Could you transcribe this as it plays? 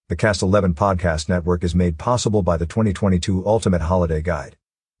The Cast 11 podcast network is made possible by the 2022 Ultimate Holiday Guide.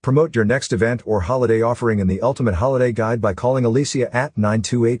 Promote your next event or holiday offering in the Ultimate Holiday Guide by calling Alicia at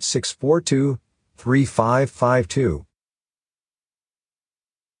 928-642-3552.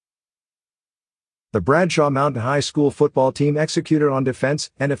 The Bradshaw Mountain High School football team executed on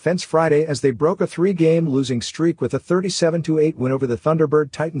defense and offense Friday as they broke a 3-game losing streak with a 37-8 win over the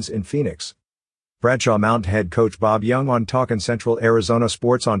Thunderbird Titans in Phoenix. Bradshaw Mountain head coach Bob Young on Talkin' Central Arizona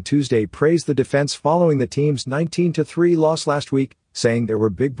Sports on Tuesday praised the defense following the team's 19-3 loss last week, saying there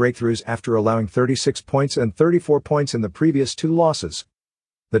were big breakthroughs after allowing 36 points and 34 points in the previous 2 losses.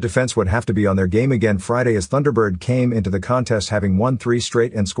 The defense would have to be on their game again Friday as Thunderbird came into the contest having won 3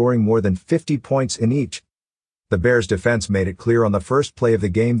 straight and scoring more than 50 points in each. The Bears' defense made it clear on the first play of the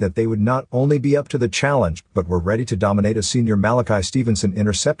game that they would not only be up to the challenge but were ready to dominate as senior Malachi Stevenson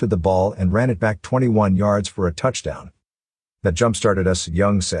intercepted the ball and ran it back 21 yards for a touchdown. That jump-started us,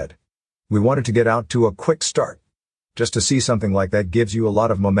 Young said. We wanted to get out to a quick start. Just to see something like that gives you a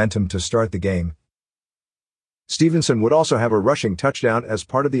lot of momentum to start the game. Stevenson would also have a rushing touchdown as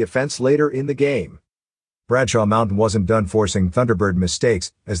part of the offense later in the game. Bradshaw Mountain wasn't done forcing Thunderbird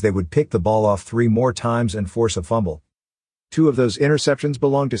mistakes, as they would pick the ball off 3 more times and force a fumble. 2 of those interceptions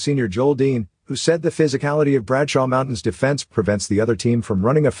belonged to senior Joel Dean, who said the physicality of Bradshaw Mountain's defense prevents the other team from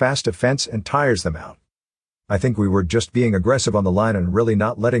running a fast offense and tires them out. I think we were just being aggressive on the line and really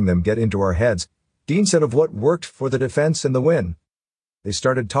not letting them get into our heads, Dean said of what worked for the defense in the win. They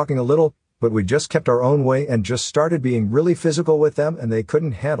started talking a little, but we just kept our own way and just started being really physical with them and they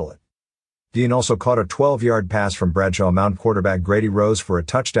couldn't handle it. Dean also caught a 12-yard pass from Bradshaw Mountain quarterback Grady Rose for a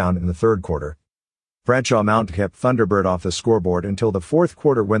touchdown in the third quarter. Bradshaw Mountain kept Thunderbird off the scoreboard until the fourth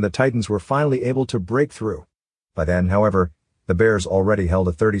quarter when the Titans were finally able to break through. By then, however, the Bears already held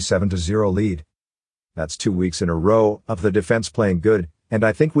a 37-0 lead. That's 2 weeks in a row of the defense playing good, and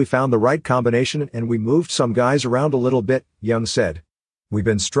I think we found the right combination and we moved some guys around a little bit, Young said. We've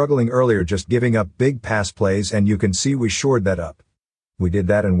been struggling earlier just giving up big pass plays and you can see we shored that up. We did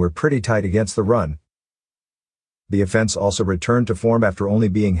that and we're pretty tight against the run. The offense also returned to form after only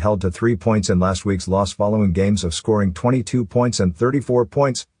being held to 3 points in last week's loss following games of scoring 22 points and 34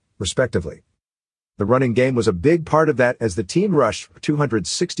 points, respectively. The running game was a big part of that as the team rushed for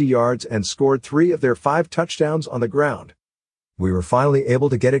 260 yards and scored 3 of their 5 touchdowns on the ground. We were finally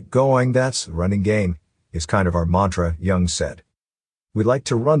able to get it going. That's running game, is kind of our mantra, Young said. We like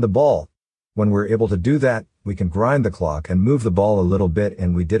to run the ball. When we're able to do that, we can grind the clock and move the ball a little bit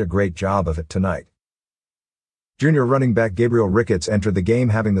and we did a great job of it tonight. Junior running back Gabriel Ricketts entered the game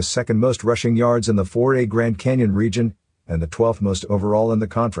having the 2nd most rushing yards in the 4A Grand Canyon region and the 12th most overall in the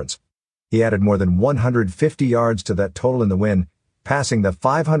conference. He added more than 150 yards to that total in the win, passing the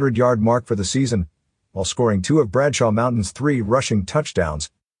 500-yard mark for the season, while scoring 2 of Bradshaw Mountain's 3 rushing touchdowns.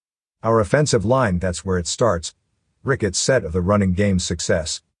 Our offensive line, that's where it starts, Ricketts said of the running game's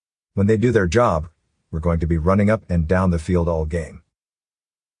success. When they do their job, we're going to be running up and down the field all game.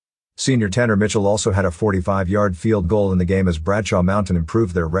 Senior Tanner Mitchell also had a 45-yard field goal in the game as Bradshaw Mountain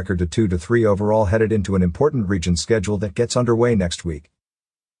improved their record to 2-3 overall headed into an important region schedule that gets underway next week.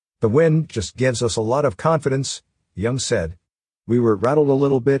 The win just gives us a lot of confidence, Young said. We were rattled a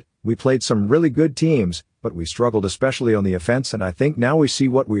little bit, we played some really good teams, but we struggled especially on the offense and I think now we see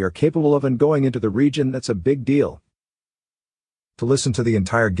what we are capable of and going into the region that's a big deal. To listen to the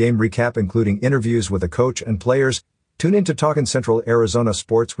entire game recap including interviews with the coach and players, tune in to Talkin' Central Arizona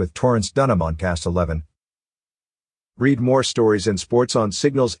Sports with Torrance Dunham on Cast 11. Read more stories and sports on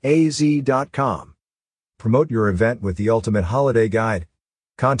signalsaz.com. Promote your event with the Ultimate Holiday Guide.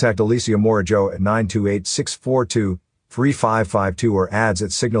 Contact Alicia Morajo at 928-642-3552 or ads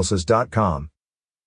at signalsaz.com.